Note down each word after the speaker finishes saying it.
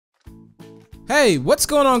Hey, what's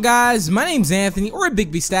going on, guys? My name's Anthony, or Big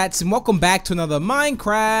B Statz, and welcome back to another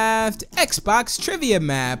Minecraft Xbox trivia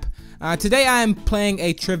map. Today I am playing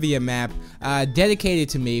a trivia map dedicated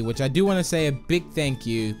to me, which I do want to say a big thank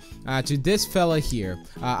you to this fella here,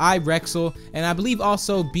 Rexel, and I believe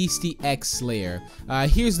also Beastie X Slayer.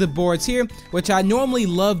 Here's the boards here, which I normally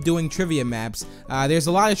love doing trivia maps. There's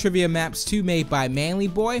a lot of trivia maps too made by Manly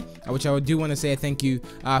Boy, which I do want to say a thank you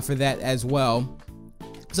for that as well.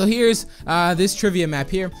 So here's this trivia map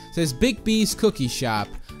here. It says Big B's Cookie Shop.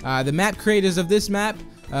 The map creators of this map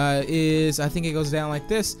is, I think it goes down like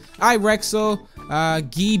this: Rexel,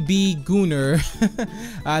 Guy B. Gooner.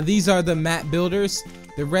 These are the map builders,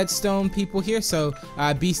 the redstone people here. So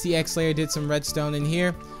Beastie X Slayer did some redstone in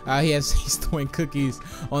here. He's throwing cookies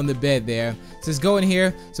on the bed there. It says go in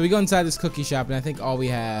here. So we go inside this cookie shop, and I think all we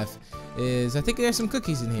have is, I think there's some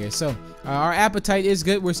cookies in here. So our appetite is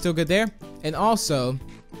good. We're still good there. And also,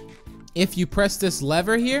 if you press this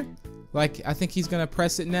lever here, like I think he's gonna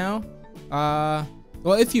press it now.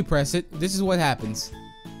 Well, if you press it, this is what happens.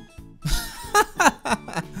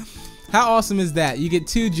 How awesome is that? You get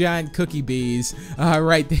two giant cookie bees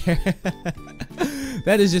right there.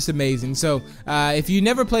 That is just amazing. So if you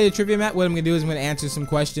never played a trivia map, what I'm gonna do is I'm gonna answer some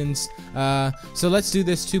questions. So let's do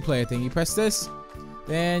this two-player thing. You press this,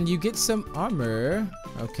 then you get some armor.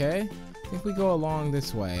 Okay, I think we go along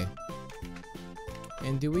this way.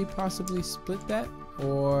 And do we possibly split that?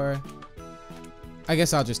 Or I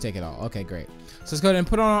guess I'll just take it all. Okay, great. So let's go ahead and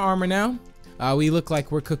put on our armor now. We look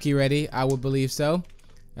like we're cookie ready. I would believe so.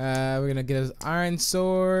 We're gonna get an iron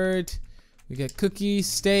sword. We get cookies,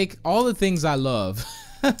 steak, all the things I love.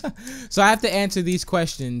 So I have to answer these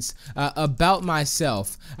questions about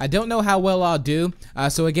myself. I don't know how well I'll do.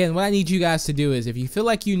 So again, what I need you guys to do is, if you feel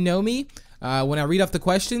like you know me, when I read off the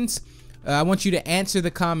questions, I want you to answer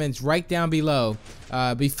the comments right down below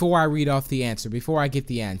before I read off the answer, before I get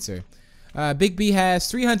the answer. Big B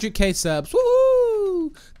has 300k subs.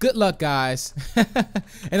 Woo! Good luck, guys.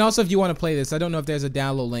 And also, if you want to play this, I don't know if there's a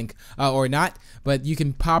download link or not, but you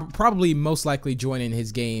can probably most likely join in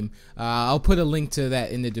his game. I'll put a link to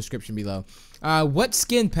that in the description below. What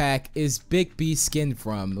skin pack is Big B skin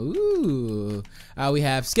from? Ooh. We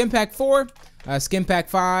have skin pack 4, skin pack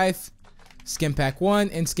 5, Skin Pack 1,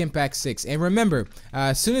 and Skin Pack 6. And remember,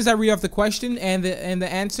 as soon as I read off the question and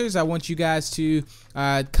the answers, I want you guys to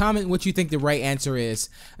comment what you think the right answer is.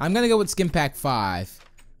 I'm gonna go with Skin Pack 5,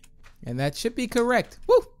 and that should be correct.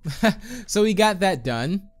 Woo! So we got that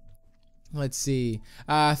done. Let's see.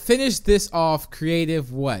 Finish this off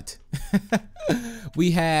creative what?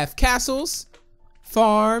 We have castles,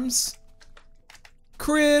 farms,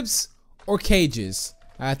 cribs, or cages.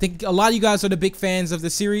 I think a lot of you guys are the big fans of the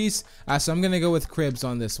series, so I'm gonna go with cribs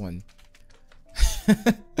on this one.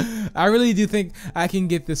 I really do think I can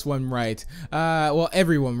get this one right. Well,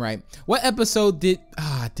 everyone right. What episode did...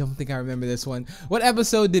 I don't think I remember this one. What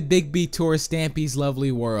episode did Big B tour Stampy's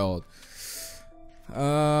Lovely World?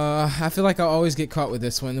 I feel like I always get caught with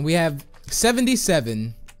this one. We have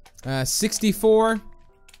 77, 64,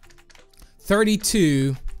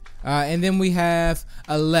 32, and then we have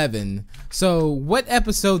 11. So what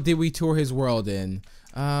episode did we tour his world in?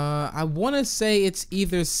 I want to say it's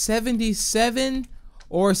either 77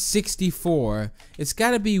 or 64. It's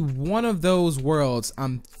got to be one of those worlds,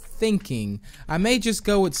 I'm thinking. I may just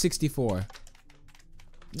go with 64.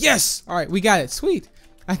 Yes! Alright, we got it. Sweet.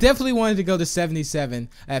 I definitely wanted to go to 77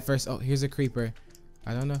 at first. Oh, here's a creeper.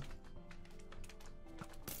 I don't know.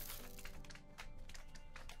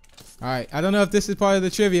 Alright, I don't know if this is part of the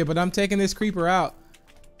trivia, but I'm taking this creeper out.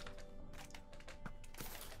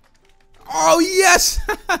 Oh, yes!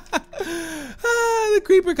 The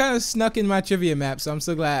creeper kind of snuck in my trivia map, so I'm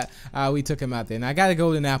so glad we took him out there. And I got a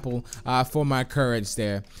golden apple for my courage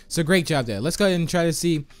there. So great job there. Let's go ahead and try to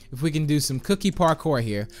see if we can do some cookie parkour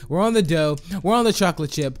here. We're on the dough. We're on the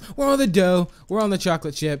chocolate chip. We're on the dough. We're on the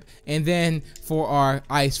chocolate chip. And then for our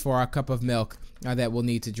ice, for our cup of milk that we'll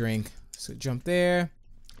need to drink. So jump there.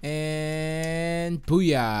 And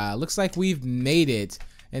booyah. Looks like we've made it.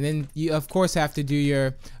 And then you, of course, have to do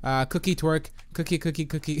your cookie twerk.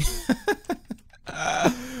 Cookie.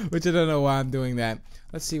 Which I don't know why I'm doing that.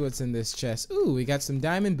 Let's see what's in this chest. Ooh, we got some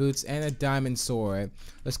diamond boots and a diamond sword.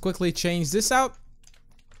 Let's quickly change this out.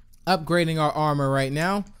 Upgrading our armor right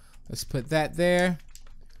now. Let's put that there.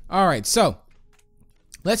 Alright, so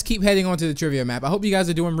let's keep heading on to the trivia map. I hope you guys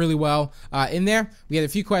are doing really well in there. We had a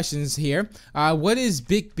few questions here. What is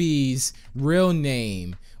Big B's real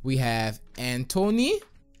name? We have Anthony,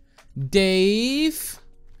 Dave,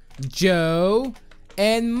 Joe,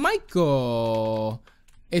 and Michael.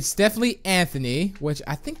 It's definitely Anthony, which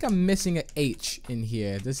I think I'm missing an H in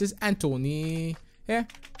here. This is Anthony. Here.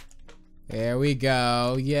 There we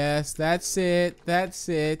go. Yes, that's it. That's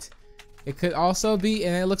it. It could also be,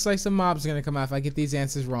 and it looks like some mobs are gonna come out if I get these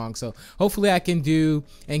answers wrong. So hopefully I can do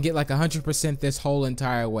and get like 100% this whole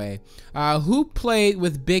entire way. Who played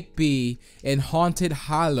with Big B in Haunted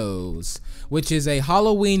Hollows, which is a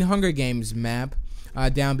Halloween Hunger Games map?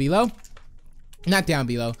 Down below. Not down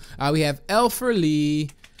below. We have Elfer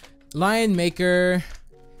Lee, Lion Maker,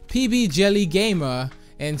 PB Jelly Gamer,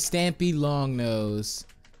 and Stampy Longnose.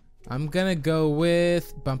 I'm gonna go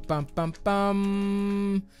with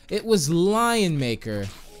it was Lion Maker.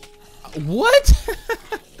 What?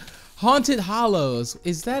 Haunted Hollows.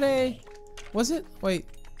 Is that a? Was it? Wait.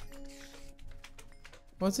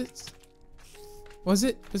 Was it? Was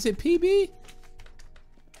it PB?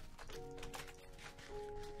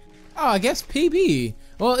 Oh, I guess PB.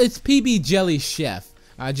 Well, it's PB Jelly Chef.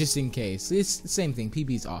 Just in case. It's the same thing.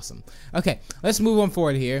 PB's awesome. Okay, let's move on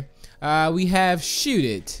forward here. We have Shoot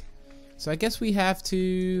It. So I guess we have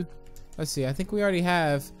to, let's see, I think we already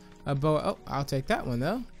have a bow. Oh, I'll take that one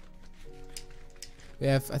though. We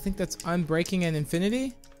have, I think that's Unbreaking and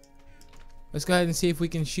Infinity. Let's go ahead and see if we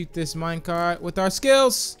can shoot this minecart with our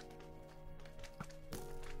skills.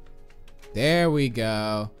 There we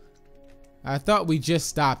go. I thought we just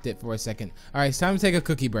stopped it for a second. All right, it's time to take a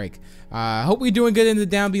cookie break. Hope we're doing good in the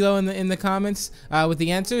down below in the comments with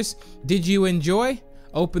the answers. Did you enjoy?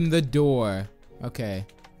 Open the door. Okay.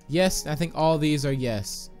 Yes, I think all these are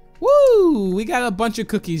yes. Woo! We got a bunch of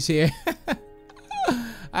cookies here.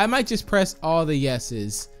 I might just press all the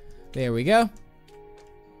yeses. There we go.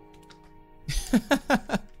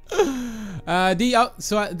 Does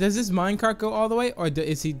this minecart go all the way, or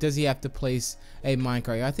does he have to place a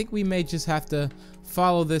minecart? I think we may just have to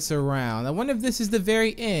follow this around. I wonder if this is the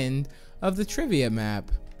very end of the trivia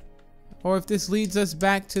map, or if this leads us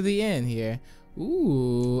back to the end here.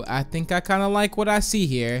 Ooh, I think I kind of like what I see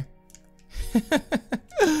here.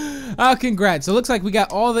 Oh, congrats. So it looks like we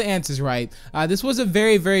got all the answers right. This was a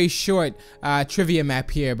very, very short trivia map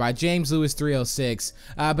here by James Lewis 306.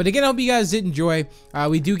 But again, I hope you guys did enjoy.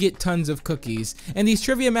 We do get tons of cookies. And these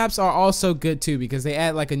trivia maps are also good too, because they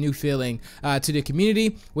add like a new feeling to the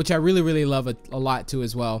community, which I really, really love a lot too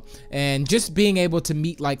as well. And just being able to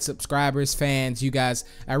meet like subscribers, fans, you guys,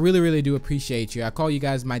 I really, really do appreciate you. I call you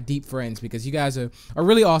guys my deep friends because you guys are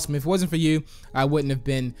really awesome. If it wasn't for you, I wouldn't have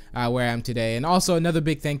been where I am today. And also another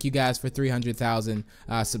big thank you guys for 300,000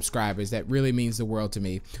 subscribers. That really means the world to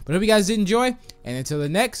me. But I hope you guys did enjoy, and until the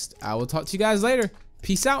next, I will talk to you guys later.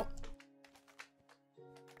 Peace out.